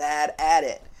not mad at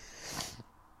it.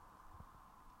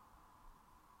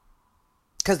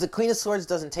 Because the Queen of Swords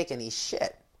doesn't take any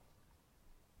shit.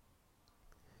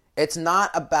 It's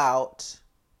not about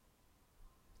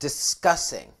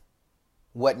discussing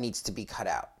what needs to be cut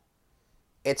out.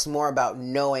 It's more about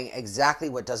knowing exactly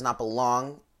what does not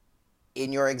belong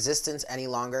in your existence any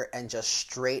longer and just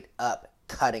straight up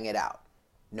cutting it out.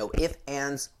 No ifs,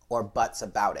 ands, or buts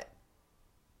about it.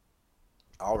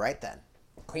 All right then.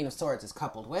 Queen of Swords is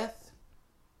coupled with...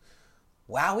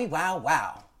 Wowie, wow,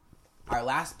 wow. Our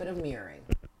last bit of mirroring.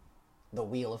 The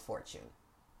Wheel of Fortune.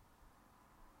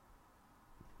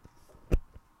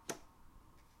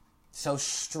 So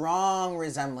strong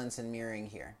resemblance in mirroring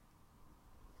here.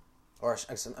 Or,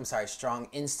 I'm sorry, strong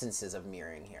instances of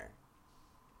mirroring here.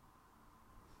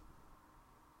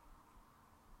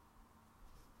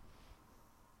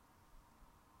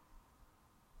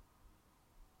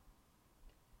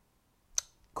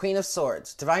 Queen of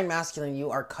Swords, Divine Masculine, you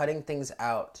are cutting things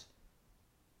out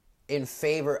in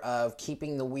favor of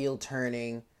keeping the wheel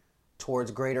turning towards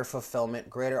greater fulfillment,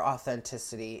 greater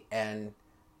authenticity, and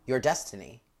your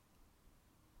destiny.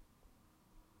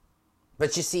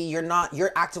 But you see,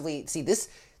 you're actively, see this,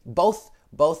 both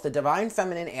the Divine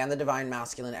Feminine and the Divine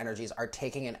Masculine energies are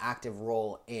taking an active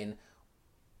role in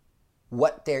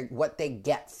what they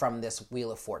get from this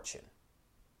Wheel of Fortune.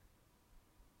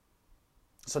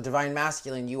 So Divine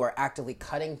Masculine, you are actively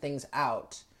cutting things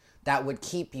out that would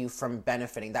keep you from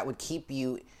benefiting, that would keep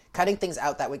you, cutting things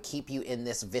out that would keep you in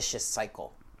this vicious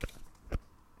cycle.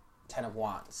 Ten of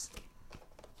Wands.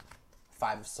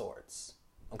 Five of Swords.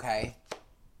 Okay?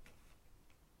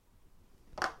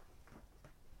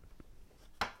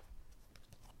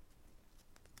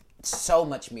 So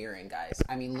much mirroring, guys.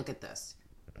 I mean, look at this.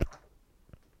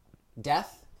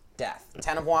 Death, death.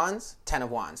 Ten of Wands, Ten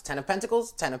of Wands. Ten of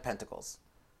Pentacles, Ten of Pentacles.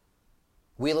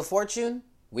 Wheel of Fortune,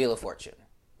 Wheel of Fortune.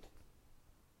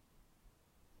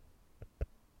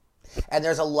 And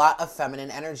there's a lot of feminine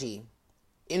energy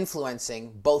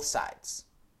influencing both sides.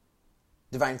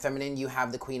 Divine Feminine, you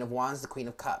have the Queen of Wands, the Queen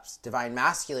of Cups. Divine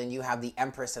Masculine, you have the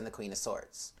Empress and the Queen of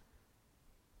Swords.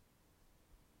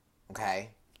 Okay?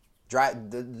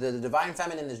 The Divine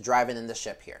Feminine is driving in the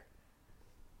ship here.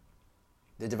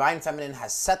 The Divine Feminine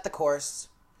has set the course.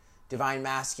 Divine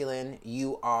Masculine,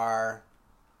 you are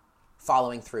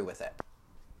following through with it.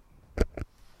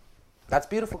 That's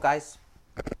beautiful, guys.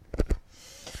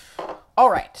 All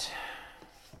right.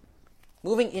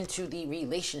 Moving into the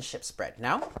relationship spread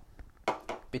now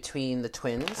between the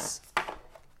twins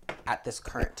at this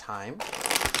current time.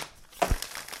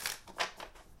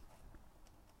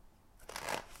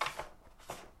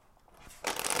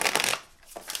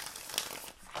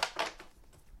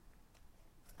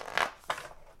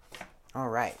 All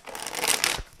right.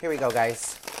 Here we go,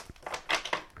 guys.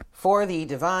 For the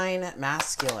Divine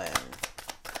Masculine.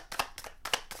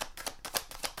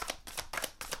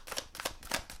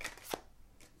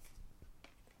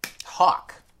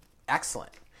 Hawk.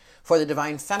 Excellent. For the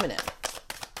Divine Feminine.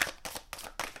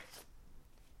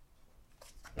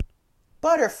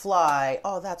 Butterfly.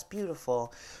 Oh, that's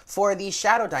beautiful. For the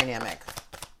shadow dynamic,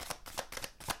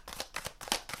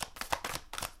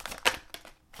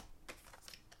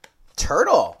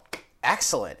 turtle.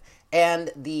 Excellent.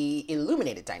 And the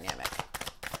illuminated dynamic,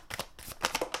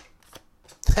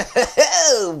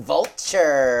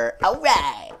 vulture. All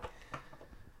right.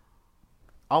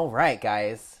 All right,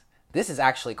 guys. This is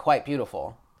actually quite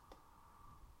beautiful.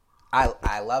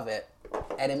 I love it.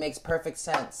 And it makes perfect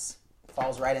sense.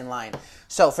 Falls right in line.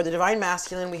 So for the divine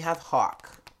masculine, we have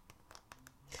hawk.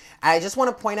 I just want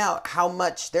to point out how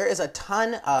much there is a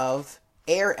ton of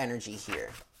air energy here.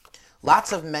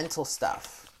 Lots of mental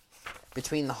stuff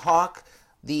between the hawk,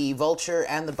 the vulture,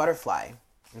 and the butterfly.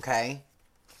 Okay?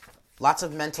 Lots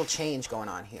of mental change going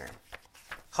on here.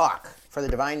 Hawk for the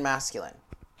divine masculine.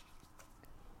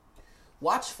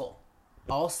 Watchful,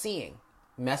 all-seeing,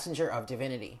 messenger of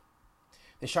divinity.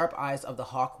 The sharp eyes of the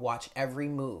hawk watch every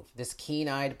move. This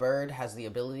keen-eyed bird has the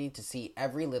ability to see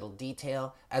every little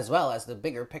detail as well as the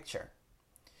bigger picture.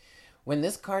 When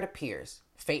this card appears,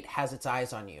 fate has its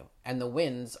eyes on you, and the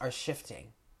winds are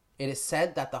shifting. It is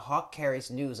said that the hawk carries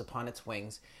news upon its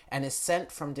wings and is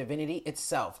sent from divinity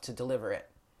itself to deliver it.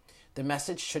 The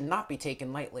message should not be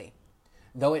taken lightly.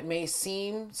 Though it may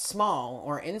seem small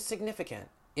or insignificant,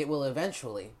 it will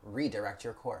eventually redirect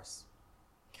your course.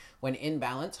 When in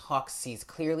balance, hawk sees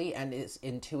clearly and is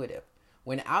intuitive.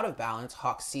 When out of balance,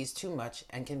 hawk sees too much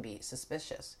and can be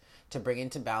suspicious. To bring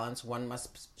into balance, one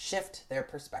must shift their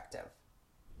perspective.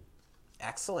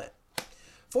 Excellent.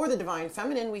 For the divine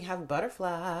feminine, we have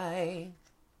butterfly.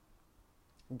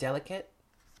 Delicate,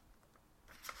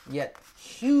 yet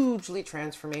hugely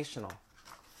transformational.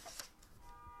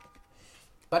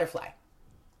 Butterfly,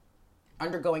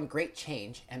 undergoing great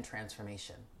change and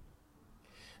transformation.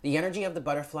 The energy of the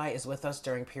butterfly is with us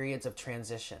during periods of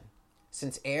transition.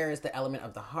 Since air is the element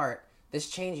of the heart, this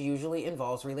change usually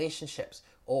involves relationships,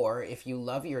 or if you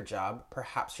love your job,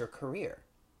 perhaps your career.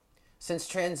 Since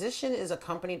transition is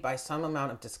accompanied by some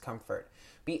amount of discomfort,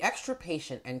 be extra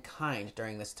patient and kind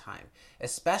during this time,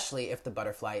 especially if the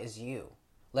butterfly is you.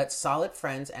 Let solid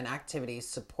friends and activities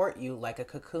support you like a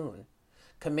cocoon.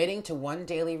 Committing to one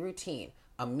daily routine,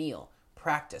 a meal,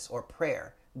 practice, or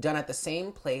prayer, done at the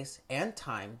same place and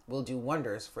time will do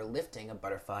wonders for lifting a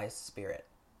butterfly's spirit.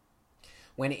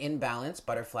 When in balance,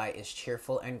 butterfly is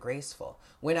cheerful and graceful.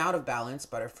 When out of balance,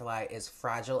 butterfly is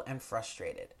fragile and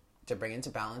frustrated. To bring into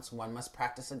balance, one must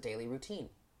practice a daily routine.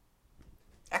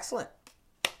 Excellent.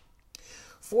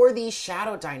 For the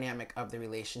shadow dynamic of the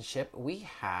relationship, we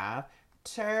have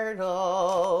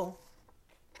turtle.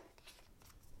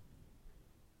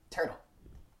 Turtle.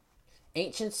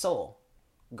 Ancient soul.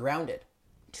 Grounded.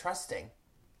 Trusting.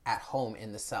 At home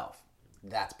in the self.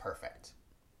 That's perfect.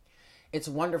 It's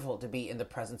wonderful to be in the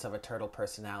presence of a turtle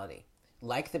personality.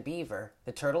 Like the beaver,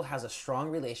 the turtle has a strong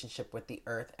relationship with the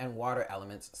earth and water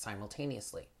elements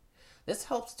simultaneously. This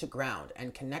helps to ground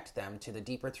and connect them to the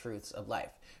deeper truths of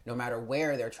life, no matter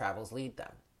where their travels lead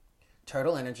them.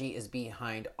 Turtle energy is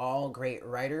behind all great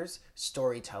writers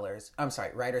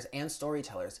and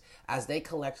storytellers as they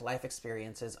collect life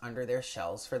experiences under their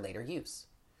shells for later use.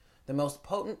 The most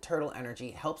potent turtle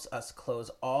energy helps us close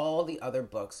all the other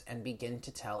books and begin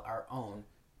to tell our own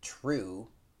true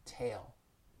tale.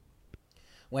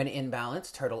 When in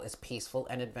balance, turtle is peaceful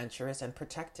and adventurous and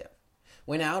protective.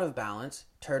 When out of balance,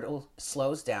 turtle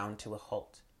slows down to a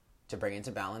halt. To bring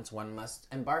into balance, one must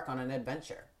embark on an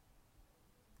adventure.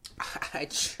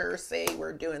 I'd sure say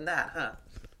we're doing that, huh?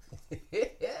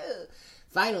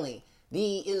 Finally,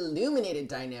 the illuminated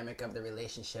dynamic of the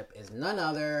relationship is none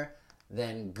other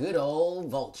than good old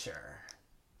vulture.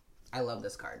 I love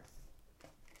this card.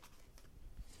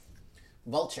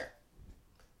 Vulture,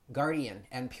 guardian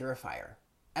and purifier.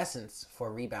 Essence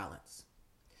for rebalance.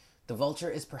 The vulture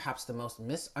is perhaps the most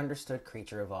misunderstood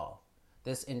creature of all.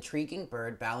 This intriguing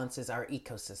bird balances our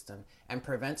ecosystem and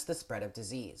prevents the spread of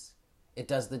disease. It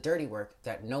does the dirty work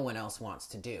that no one else wants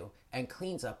to do and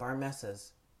cleans up our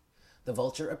messes. The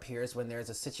vulture appears when there is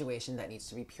a situation that needs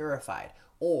to be purified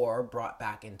or brought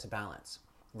back into balance.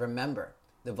 Remember,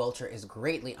 the vulture is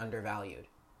greatly undervalued.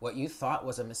 What you thought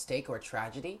was a mistake or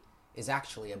tragedy is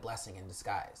actually a blessing in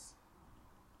disguise.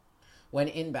 When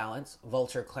in balance,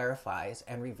 vulture clarifies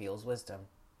and reveals wisdom.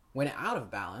 When out of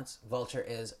balance, vulture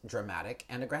is dramatic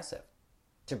and aggressive.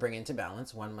 To bring into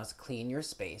balance, one must clean your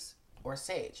space or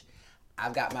sage.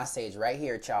 I've got my sage right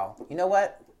here, y'all. You know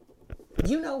what?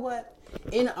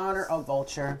 In honor of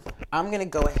vulture, I'm going to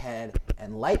go ahead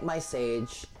and light my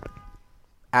sage.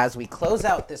 as we close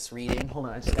out this reading, hold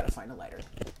on, I just got to find a lighter.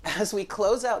 As we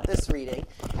close out this reading,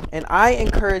 and I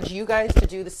encourage you guys to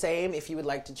do the same if you would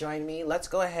like to join me. Let's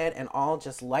go ahead and all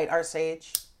just light our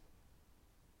sage.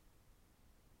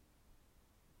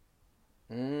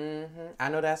 I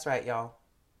know that's right, y'all.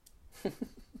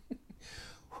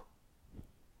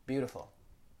 Beautiful.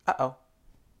 Uh-oh.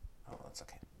 Oh, that's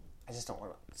okay. I just don't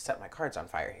want to set my cards on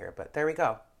fire here, but there we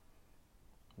go.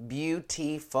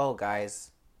 Beautiful,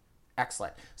 guys.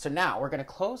 Excellent. So now we're going to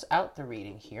close out the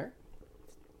reading here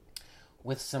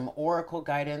with some oracle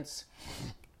guidance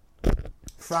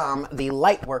from the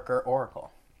Lightworker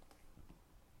Oracle.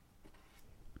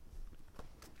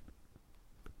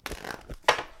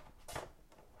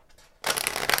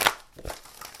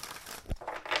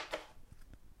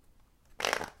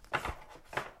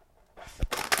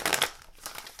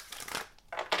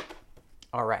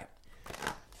 All right.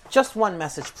 Just one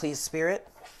message, please, Spirit.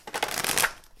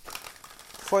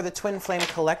 For the Twin Flame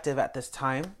Collective at this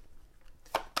time.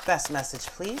 Best message,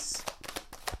 please.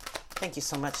 Thank you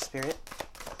so much, Spirit.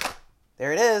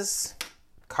 There it is.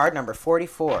 Card number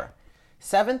 44.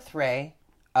 Seventh ray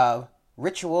of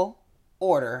ritual,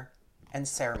 order, and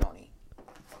ceremony.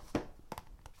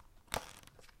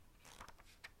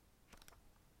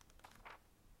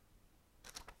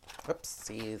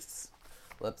 Whoopsies.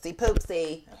 Whoopsie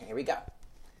poopsie. Okay, here we go.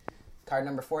 Card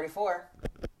number 44.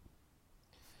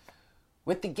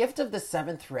 With the gift of the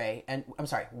seventh ray,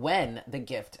 when the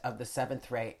gift of the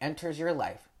seventh ray enters your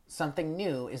life, something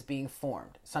new is being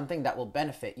formed, something that will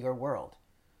benefit your world.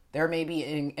 There may be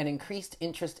an increased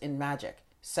interest in magic,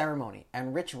 ceremony,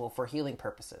 and ritual for healing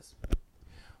purposes.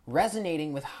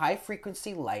 Resonating with high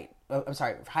frequency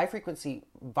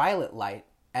violet light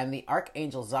and the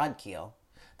Archangel Zadkiel,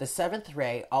 the seventh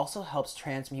ray also helps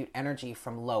transmute energy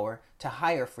from lower to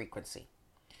higher frequency.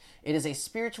 It is a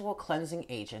spiritual cleansing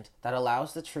agent that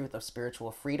allows the truth of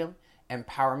spiritual freedom,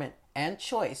 empowerment, and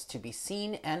choice to be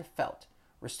seen and felt,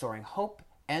 restoring hope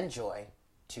and joy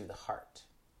to the heart.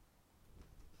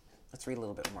 Let's read a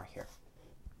little bit more here.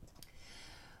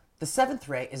 The seventh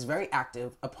ray is very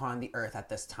active upon the earth at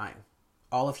this time.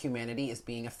 All of humanity is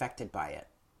being affected by it.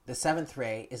 The seventh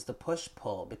ray is the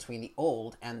push-pull between the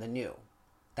old and the new,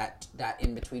 that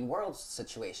in-between worlds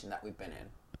situation that we've been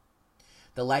in.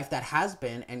 The life that has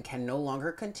been and can no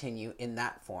longer continue in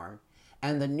that form,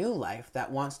 and the new life that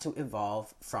wants to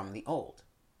evolve from the old.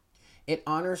 It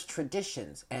honors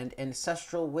traditions and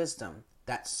ancestral wisdom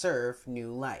that serve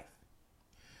new life.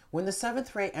 When the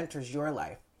seventh ray enters your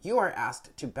life, you are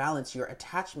asked to balance your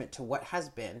attachment to what has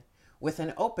been with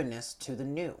an openness to the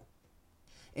new.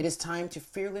 It is time to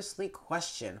fearlessly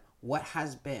question what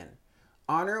has been,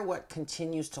 honor what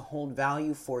continues to hold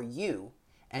value for you,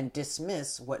 and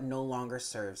dismiss what no longer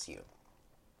serves you.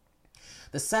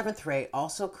 The seventh ray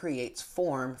also creates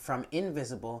form from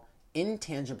invisible,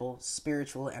 intangible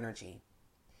spiritual energy.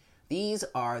 These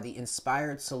are the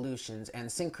inspired solutions and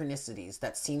synchronicities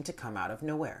that seem to come out of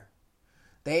nowhere.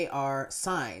 They are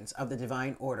signs of the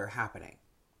divine order happening.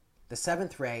 The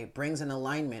seventh ray brings an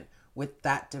alignment with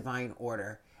that divine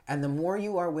order, and the more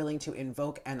you are willing to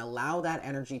invoke and allow that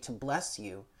energy to bless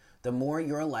you, the more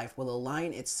your life will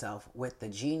align itself with the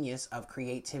genius of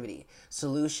creativity,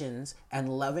 solutions, and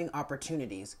loving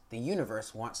opportunities the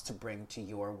universe wants to bring to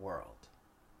your world.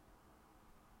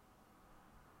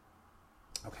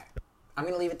 Okay, I'm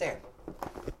going to leave it there.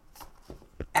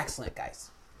 Excellent, guys.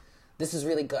 This is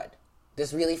really good.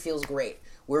 This really feels great.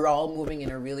 We're all moving in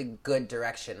a really good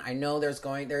direction. I know there is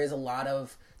a lot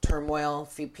of turmoil.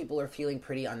 People are feeling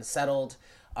pretty unsettled.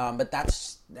 But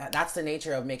that's the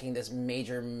nature of making this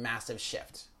major, massive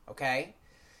shift, okay?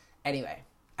 Anyway,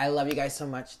 I love you guys so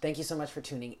much. Thank you so much for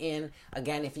tuning in.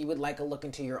 Again, if you would like a look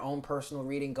into your own personal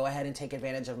reading, go ahead and take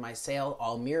advantage of my sale.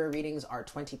 All mirror readings are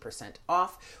 20%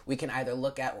 off. We can either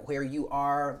look at where you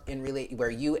are where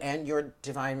you and your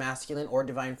divine masculine or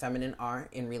divine feminine are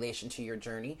in relation to your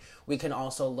journey. We can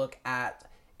also look at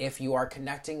if you are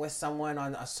connecting with someone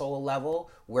on a soul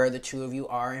level, where the two of you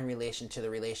are in relation to the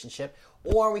relationship,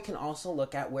 or we can also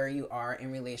look at where you are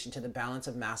in relation to the balance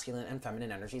of masculine and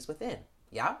feminine energies within.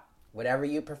 Yeah? Whatever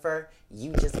you prefer,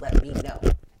 you just let me know.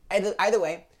 Either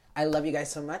way, I love you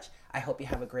guys so much. I hope you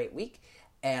have a great week,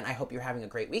 and I hope you're having a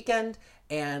great weekend,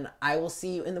 and I will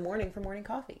see you in the morning for morning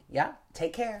coffee. Yeah?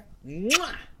 Take care.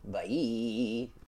 Mwah! Bye.